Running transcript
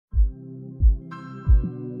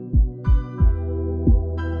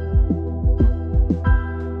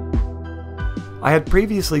I had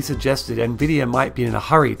previously suggested Nvidia might be in a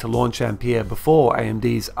hurry to launch Ampere before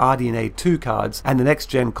AMD's RDNA 2 cards and the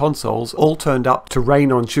next-gen consoles all turned up to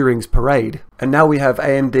rain on Turing's parade. And now we have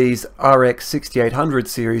AMD's RX6800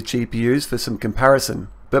 series GPUs for some comparison.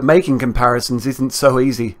 But making comparisons isn't so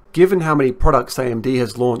easy. Given how many products AMD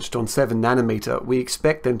has launched on 7nm, we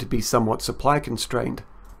expect them to be somewhat supply constrained.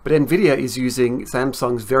 But Nvidia is using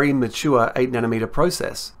Samsung's very mature 8nm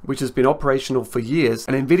process, which has been operational for years,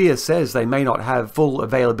 and Nvidia says they may not have full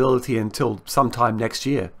availability until sometime next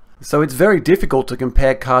year. So it's very difficult to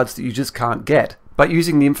compare cards that you just can't get, but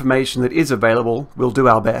using the information that is available, we'll do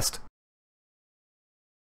our best.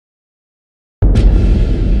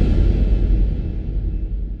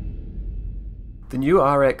 The new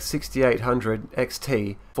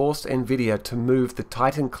RX6800XT forced Nvidia to move the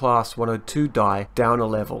Titan Class 102 die down a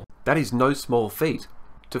level. That is no small feat.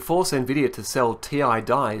 To force Nvidia to sell TI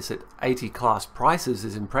dies at 80 class prices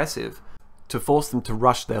is impressive. To force them to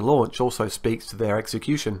rush their launch also speaks to their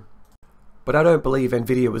execution. But I don't believe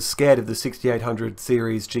Nvidia was scared of the 6800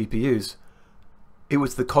 series GPUs. It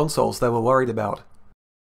was the consoles they were worried about.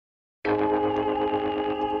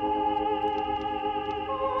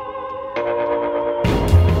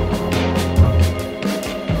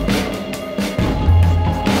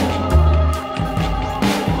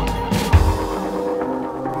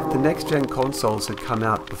 Next-gen consoles had come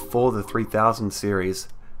out before the 3000 series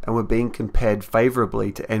and were being compared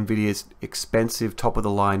favorably to Nvidia's expensive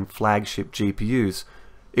top-of-the-line flagship GPUs,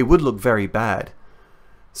 it would look very bad.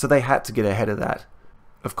 So they had to get ahead of that.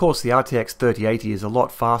 Of course, the RTX3080 is a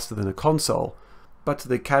lot faster than a console, but to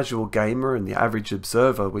the casual gamer and the average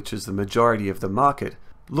observer, which is the majority of the market,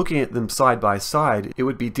 looking at them side by side, it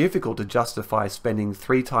would be difficult to justify spending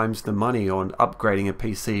 3 times the money on upgrading a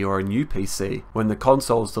PC or a new PC when the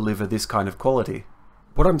consoles deliver this kind of quality.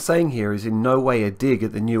 What I'm saying here is in no way a dig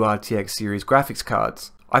at the new RTX series graphics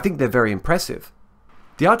cards. I think they're very impressive.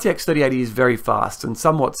 The RTX3080 is very fast and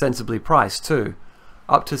somewhat sensibly priced too,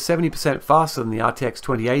 up to 70% faster than the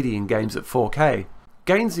RTX2080 in games at 4K.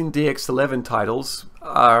 Gains in DX11 titles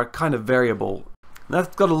are kind of variable.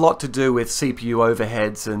 That's got a lot to do with CPU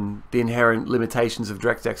overheads and the inherent limitations of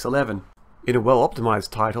DirectX 11. In a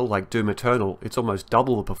well-optimized title like Doom Eternal, it's almost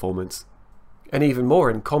double the performance. And even more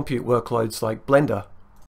in compute workloads like Blender.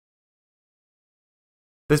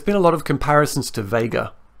 There's been a lot of comparisons to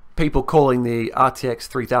Vega, people calling the RTX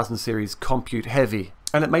 3000 series compute heavy,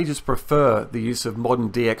 and it may just prefer the use of modern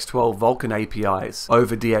DX12 Vulkan APIs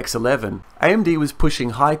over DX11. AMD was pushing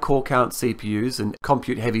high core count CPUs and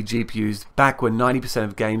compute-heavy GPUs back when 90%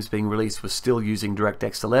 of games being released were still using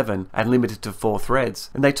DirectX 11 and limited to 4 threads,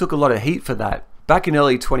 and they took a lot of heat for that. Back in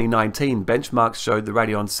early 2019, benchmarks showed the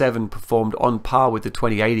Radeon 7 performed on par with the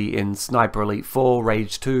 2080 in Sniper Elite 4,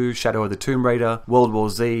 Rage 2, Shadow of the Tomb Raider, World War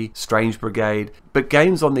Z, Strange Brigade, but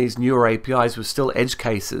games on these newer APIs were still edge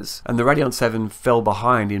cases, and the Radeon 7 fell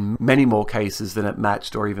behind in many more cases than it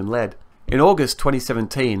matched or even led. In August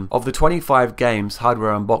 2017, of the 25 games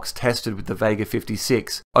Hardware Unboxed tested with the Vega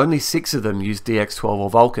 56, only 6 of them used DX12 or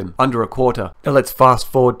Vulkan, under a quarter. Now let's fast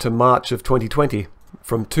forward to March of 2020.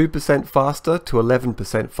 From 2% faster to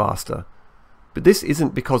 11% faster. But this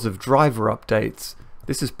isn't because of driver updates.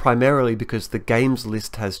 This is primarily because the games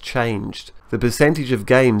list has changed. The percentage of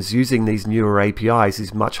games using these newer APIs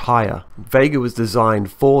is much higher. Vega was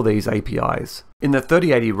designed for these APIs. In the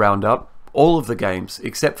 3080 roundup, all of the games,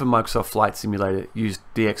 except for Microsoft Flight Simulator, used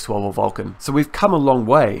DX12 or Vulkan. So we've come a long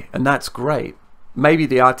way, and that's great. Maybe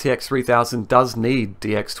the RTX 3000 does need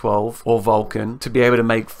DX12 or Vulkan to be able to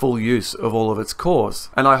make full use of all of its cores.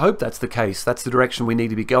 And I hope that's the case. That's the direction we need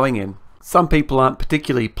to be going in. Some people aren't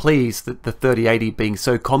particularly pleased that the 3080 being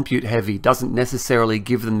so compute heavy doesn't necessarily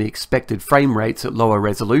give them the expected frame rates at lower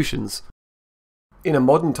resolutions. In a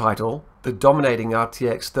modern title, the dominating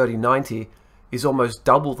RTX 3090 is almost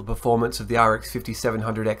double the performance of the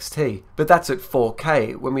RX6700XT, but that's at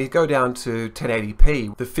 4K. When we go down to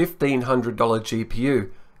 1080p, the $1,500 GPU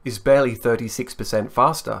is barely 36%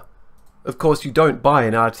 faster. Of course, you don't buy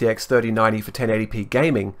an RTX 3090 for 1080p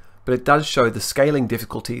gaming, but it does show the scaling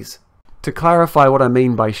difficulties. To clarify what I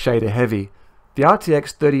mean by shader heavy, the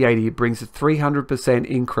RTX 3080 brings a 300%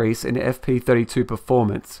 increase in FP32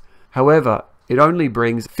 performance. However, it only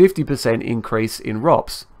brings 50% increase in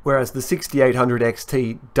ROPS, whereas the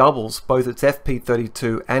 6800XT doubles both its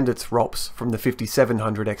FP32 and its ROPS from the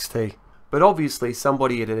 5700XT. But obviously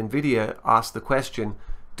somebody at Nvidia asked the question,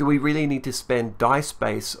 do we really need to spend die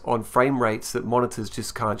space on frame rates that monitors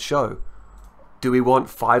just can't show? Do we want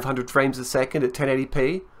 500 frames a second at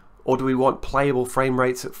 1080p? Or do we want playable frame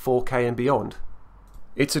rates at 4K and beyond?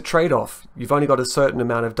 It's a trade-off. You've only got a certain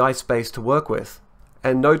amount of die space to work with.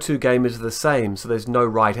 and no two gamers are the same, so there's no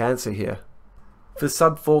right answer here. For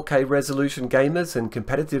sub 4K resolution gamers and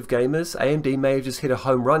competitive gamers, AMD may have just hit a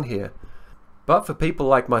home run here. But for people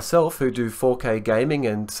like myself who do 4K gaming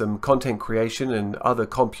and some content creation and other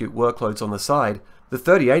compute workloads on the side, the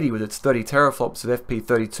 3080 with its 30 teraflops of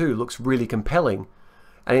FP32 looks really compelling.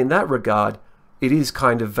 And in that regard, it is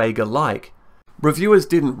kind of Vega-like. Reviewers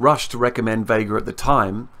didn't rush to recommend Vega at the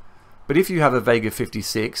time, but if you have a Vega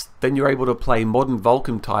 56, then you're able to play modern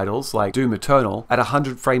Vulkan titles like Doom Eternal at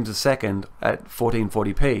 100 frames a second at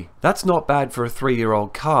 1440p. That's not bad for a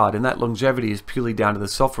 3-year-old card, and that longevity is purely down to the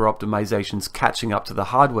software optimizations catching up to the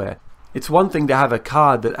hardware. It's one thing to have a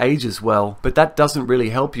card that ages well, but that doesn't really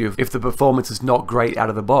help you if the performance is not great out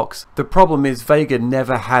of the box. The problem is Vega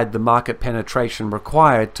never had the market penetration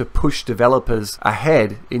required to push developers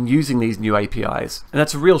ahead in using these new APIs. And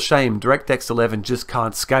that's a real shame. DirectX 11 just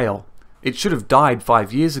can't scale. It should have died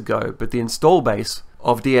 5 years ago, but the install base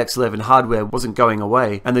of DX11 hardware wasn't going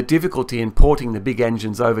away, and the difficulty in porting the big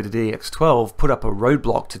engines over to DX12 put up a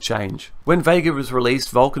roadblock to change. When Vega was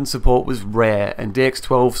released, Vulkan support was rare, and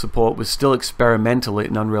DX12 support was still experimental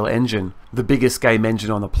in Unreal Engine, the biggest game engine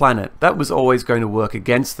on the planet. That was always going to work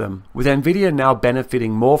against them. With Nvidia now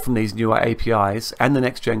benefiting more from these newer APIs and the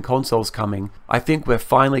next-gen consoles coming, I think we're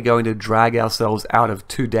finally going to drag ourselves out of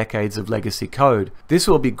 2 decades of legacy code. This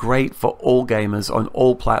will be great for all gamers on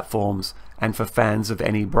all platforms, and for fans of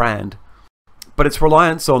any brand. But its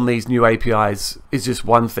reliance on these new APIs is just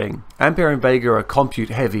one thing. Ampere and Vega are compute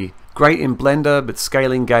heavy, great in Blender, but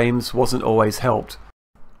scaling games wasn't always helped.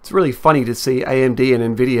 It's really funny to see AMD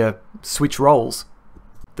and Nvidia switch roles.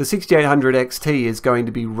 The 6800XT is going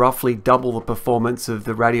to be roughly double the performance of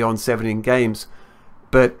the Radeon 7 in games,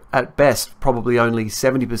 but at best probably only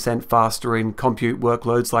 70% faster in compute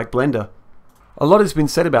workloads like Blender. A lot has been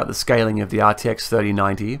said about the scaling of the RTX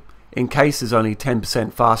 3090, in case is only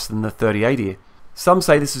 10% faster than the 3080. Some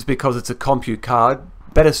say this is because it's a compute card,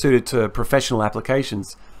 better suited to professional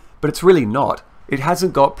applications, but it's really not. It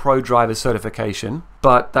hasn't got Pro Driver certification,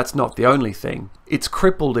 but that's not the only thing. It's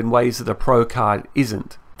crippled in ways that a Pro card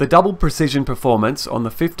isn't. The double precision performance on the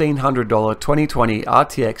 $1,500 2020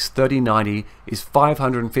 RTX 3090 is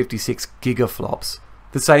 556 gigaflops.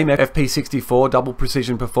 The same FP64 double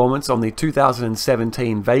precision performance on the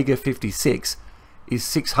 2017 Vega 56 is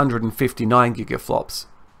 659 gigaflops.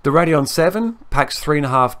 The Radeon 7 packs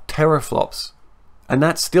 3.5 teraflops, and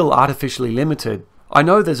that's still artificially limited. I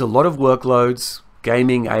know there's a lot of workloads,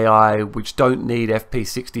 gaming, AI, which don't need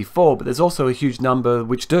FP64, but there's also a huge number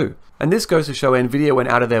which do. And this goes to show Nvidia went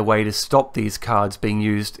out of their way to stop these cards being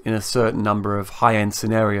used in a certain number of high-end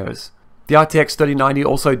scenarios. The RTX 3090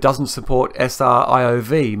 also doesn't support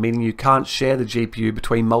SR-IOV, meaning you can't share the GPU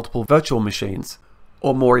between multiple virtual machines.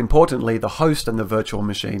 Or more importantly, the host and the virtual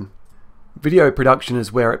machine. Video production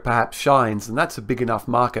is where it perhaps shines, and that's a big enough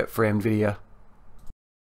market for Nvidia.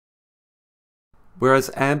 Whereas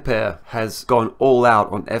Ampere has gone all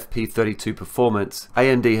out on FP32 performance,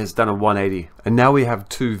 AMD has done a 180. And now we have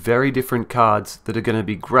 2 very different cards that are going to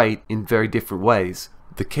be great in very different ways.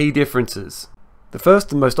 The key differences. The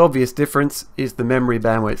first and most obvious difference is the memory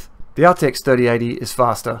bandwidth. The RTX 3080 is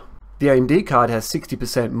faster. The AMD card has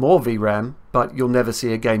 60% more VRAM, but you'll never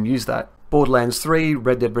see a game use that. Borderlands 3,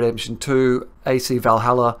 Red Dead Redemption 2, AC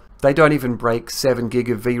Valhalla, they don't even break 7 gig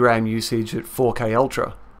of VRAM usage at 4K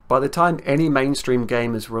Ultra. By the time any mainstream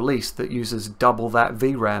game is released that uses double that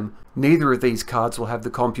VRAM, neither of these cards will have the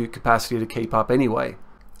compute capacity to keep up anyway.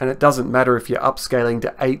 And it doesn't matter if you're upscaling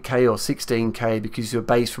to 8K or 16K because your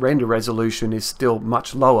base render resolution is still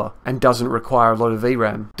much lower and doesn't require a lot of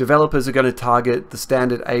VRAM. Developers are going to target the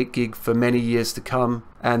standard 8 gig for many years to come,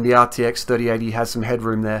 and the RTX 3080 has some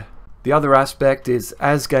headroom there. The other aspect is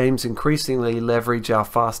as games increasingly leverage our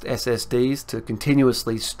fast SSDs to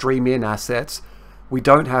continuously stream in assets, we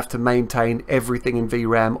don't have to maintain everything in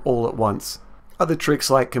VRAM all at once. Other tricks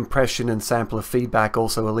like compression and sampler feedback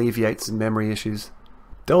also alleviate some memory issues.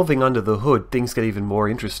 Delving under the hood, things get even more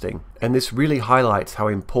interesting, and this really highlights how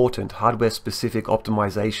important hardware-specific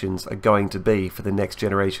optimizations are going to be for the next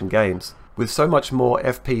generation games. With so much more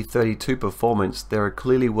FP32 performance, there are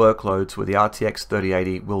clearly workloads where the RTX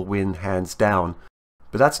 3080 will win hands down,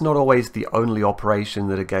 but that's not always the only operation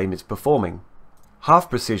that a game is performing.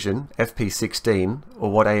 Half precision, FP16,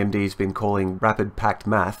 or what AMD has been calling rapid packed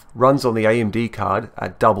math, runs on the AMD card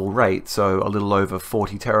at double rate, so a little over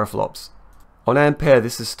 40 teraflops. On Ampere,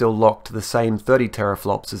 this is still locked to the same 30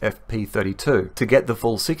 teraflops as FP32. To get the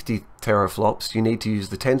full 60 teraflops, you need to use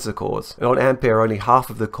the tensor cores. And on Ampere, only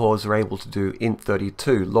half of the cores are able to do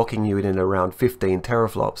Int32, locking you in around 15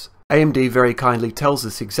 teraflops. AMD very kindly tells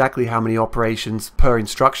us exactly how many operations per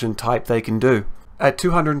instruction type they can do. At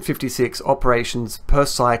 256 operations per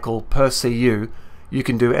cycle per CU, you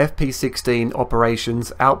can do FP16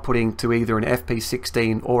 operations outputting to either an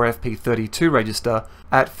FP16 or FP32 register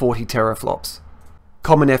at 40 teraflops.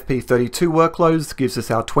 Common FP32 workloads gives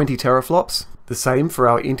us our 20 teraflops, the same for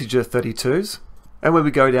our integer 32s. And when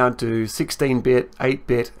we go down to 16-bit,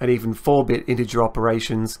 8-bit and even 4-bit integer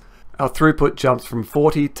operations, our throughput jumps from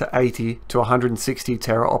 40 to 80 to 160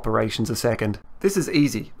 tera operations a second. This is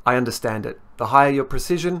easy, I understand it. The higher your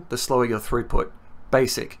precision, the slower your throughput.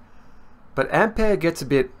 Basic. But Ampere gets a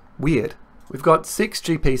bit weird. We've got 6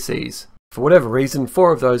 GPCs. For whatever reason,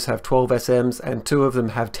 4 of those have 12 SMs and 2 of them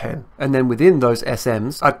have 10. And then within those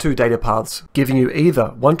SMs are 2 data paths, giving you either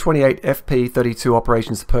 128 FP32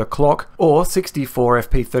 operations per clock or 64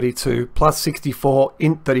 FP32 plus 64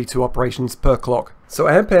 int32 operations per clock. So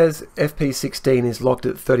Ampere's FP16 is locked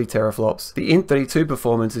at 30 teraflops. The int32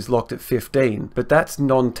 performance is locked at 15, but that's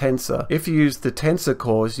non-tensor. If you use the tensor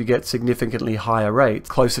cores, you get significantly higher rates,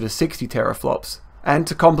 closer to 60 teraflops. And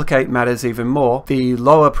to complicate matters even more, the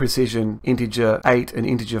lower precision integer 8 and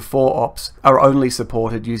integer 4 ops are only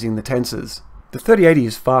supported using the tensors. The 3080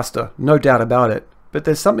 is faster, no doubt about it, but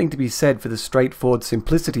there's something to be said for the straightforward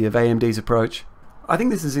simplicity of AMD's approach. I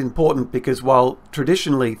think this is important because while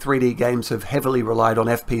traditionally 3D games have heavily relied on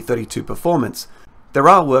FP32 performance, there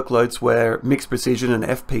are workloads where mixed precision and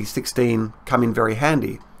FP16 come in very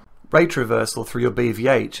handy. Ray traversal through your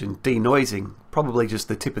BVH and denoising, probably just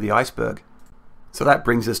the tip of the iceberg. So that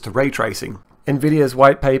brings us to ray tracing. NVIDIA's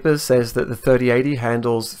white paper says that the 3080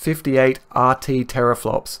 handles 58 RT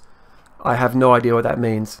teraflops. I have no idea what that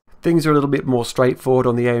means. Things are a little bit more straightforward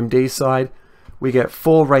on the AMD side. We get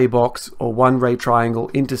 4 ray box or 1 ray triangle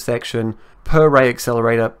intersection per ray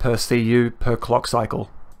accelerator per CU per clock cycle.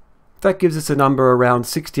 That gives us a number around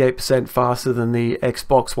 68% faster than the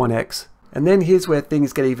Xbox One X. And then here's where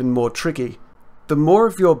things get even more tricky. The more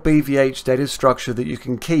of your BVH data structure that you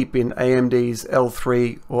can keep in AMD's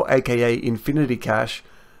L3 or aka Infinity Cache,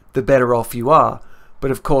 the better off you are. But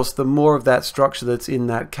of course, the more of that structure that's in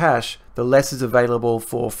that cache, the less is available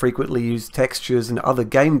for frequently used textures and other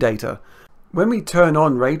game data. When we turn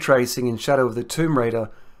on ray tracing in Shadow of the Tomb Raider,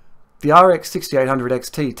 the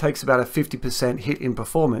RX6800XT takes about a 50% hit in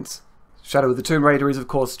performance. Shadow of the Tomb Raider is of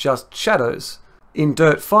course just shadows. In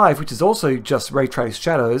Dirt 5, which is also just ray traced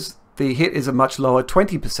shadows, the hit is a much lower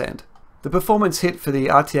 20%. The performance hit for the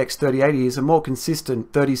RTX3080 is a more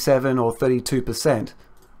consistent 37 or 32%.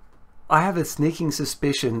 I have a sneaking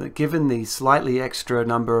suspicion that given the slightly extra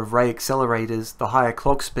number of ray accelerators, the higher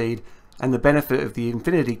clock speed, and the benefit of the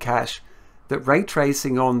Infinity Cache, that ray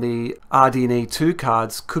tracing on the RDNA 2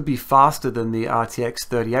 cards could be faster than the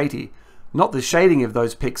RTX3080. Not the shading of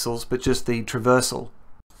those pixels, but just the traversal.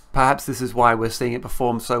 Perhaps this is why we're seeing it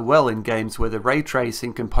perform so well in games where the ray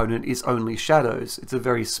tracing component is only shadows. It's a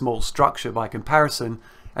very small structure by comparison,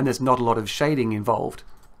 and there's not a lot of shading involved.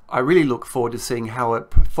 I really look forward to seeing how it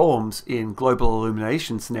performs in global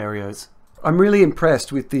illumination scenarios. I'm really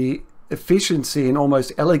impressed with the efficiency and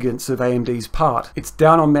almost elegance of AMD's part. It's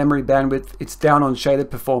down on memory bandwidth, it's down on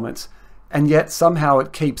shaded performance, and yet somehow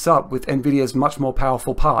it keeps up with NVIDIA's much more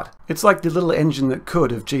powerful part. It's like the little engine that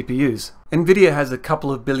could of GPUs. NVIDIA has a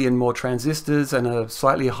couple of billion more transistors and a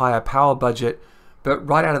slightly higher power budget, but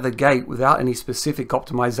right out of the gate without any specific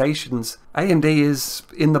optimizations, AMD is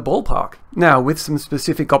in the ballpark. Now, with some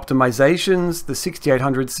specific optimizations, the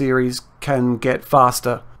 6800 series can get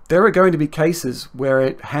faster. There are going to be cases where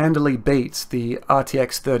it handily beats the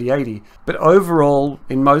RTX 3080, but overall,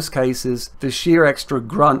 in most cases, the sheer extra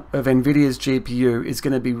grunt of NVIDIA's GPU is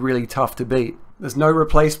going to be really tough to beat. There's no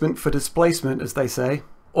replacement for displacement, as they say.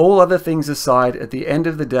 All other things aside, at the end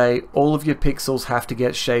of the day, all of your pixels have to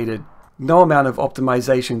get shaded. No amount of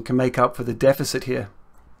optimization can make up for the deficit here.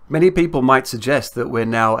 Many people might suggest that we're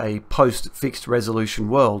now a post-fixed resolution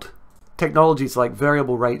world. Technologies like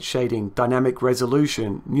variable rate shading, dynamic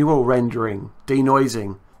resolution, neural rendering,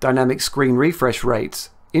 denoising, dynamic screen refresh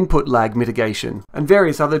rates, input lag mitigation, and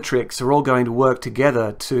various other tricks are all going to work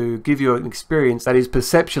together to give you an experience that is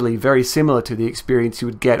perceptually very similar to the experience you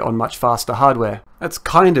would get on much faster hardware. That's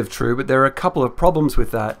kind of true, but there are a couple of problems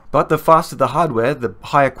with that. But the faster the hardware, the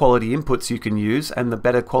higher quality inputs you can use, and the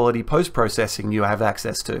better quality post-processing you have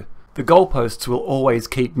access to. The goalposts will always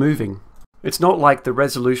keep moving. It's not like the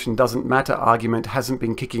resolution doesn't matter argument hasn't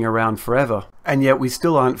been kicking around forever, and yet we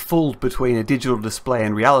still aren't fooled between a digital display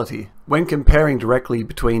and reality. When comparing directly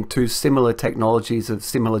between two similar technologies of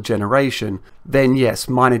similar generation, then yes,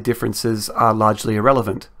 minor differences are largely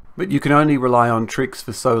irrelevant. But you can only rely on tricks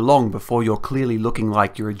for so long before you're clearly looking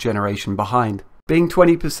like you're a generation behind. Being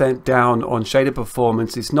 20% down on shader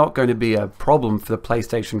performance is not going to be a problem for the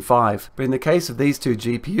PlayStation 5, but in the case of these two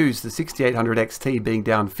GPUs, the 6800XT being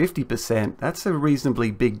down 50%, that's a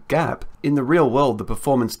reasonably big gap. In the real world, the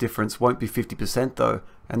performance difference won't be 50% though,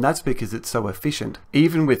 and that's because it's so efficient.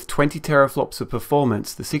 Even with 20 teraflops of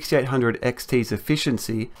performance, the 6800XT's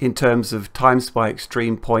efficiency in terms of times by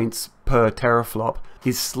extreme points per teraflop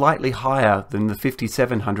is slightly higher than the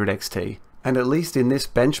 5700XT. And at least in this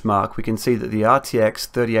benchmark, we can see that the RTX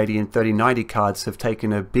 3080 and 3090 cards have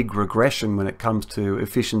taken a big regression when it comes to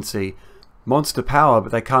efficiency. Monster power,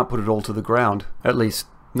 but they can't put it all to the ground. At least,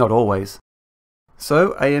 not always.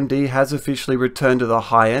 So AMD has officially returned to the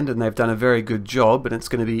high end, and they've done a very good job, and it's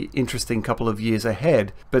going to be an interesting couple of years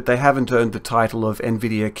ahead, but they haven't earned the title of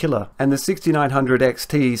Nvidia killer. And the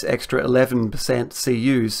 6900XT's extra 11%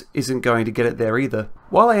 CUs isn't going to get it there either.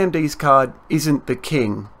 While AMD's card isn't the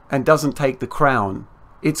king, and doesn't take the crown,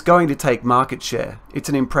 it's going to take market share. It's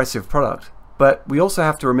an impressive product. But we also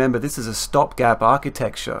have to remember this is a stopgap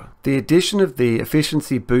architecture. The addition of the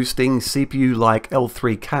efficiency boosting CPU-like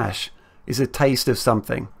L3 cache is a taste of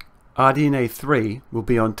something. RDNA 3 will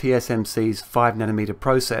be on TSMC's 5nm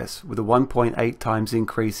process with a 1.8 times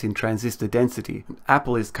increase in transistor density.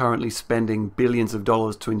 Apple is currently spending billions of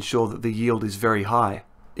dollars to ensure that the yield is very high.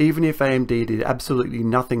 Even if AMD did absolutely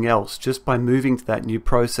nothing else, just by moving to that new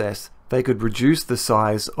process, they could reduce the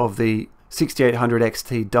size of the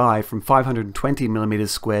 6800XT die from 520mm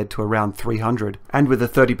squared to around 300, and with a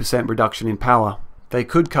 30% reduction in power. They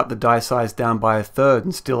could cut the die size down by a third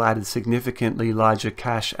and still add a significantly larger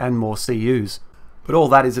cache and more CUs. But all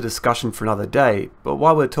that is a discussion for another day. But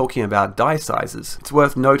while we're talking about die sizes, it's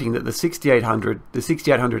worth noting that the 6800, the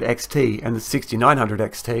 6800XT and the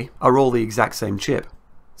 6900XT are all the exact same chip.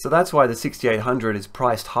 So that's why the 6800 is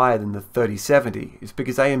priced higher than the 3070, is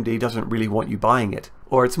because AMD doesn't really want you buying it.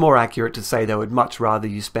 Or it's more accurate to say they would much rather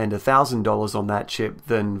you spend $1,000 on that chip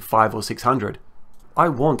than $500 or $600. I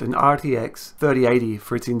want an RTX 3080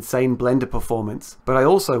 for its insane blender performance, but I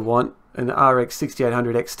also want an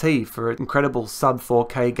RX6800XT for incredible sub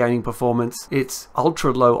 4K gaming performance, its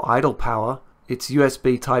ultra low idle power, its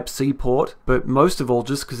USB Type-C port, but most of all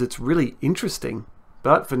just because it's really interesting.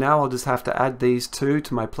 But for now I'll just have to add these two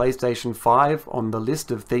to my PlayStation 5 on the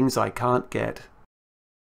list of things I can't get.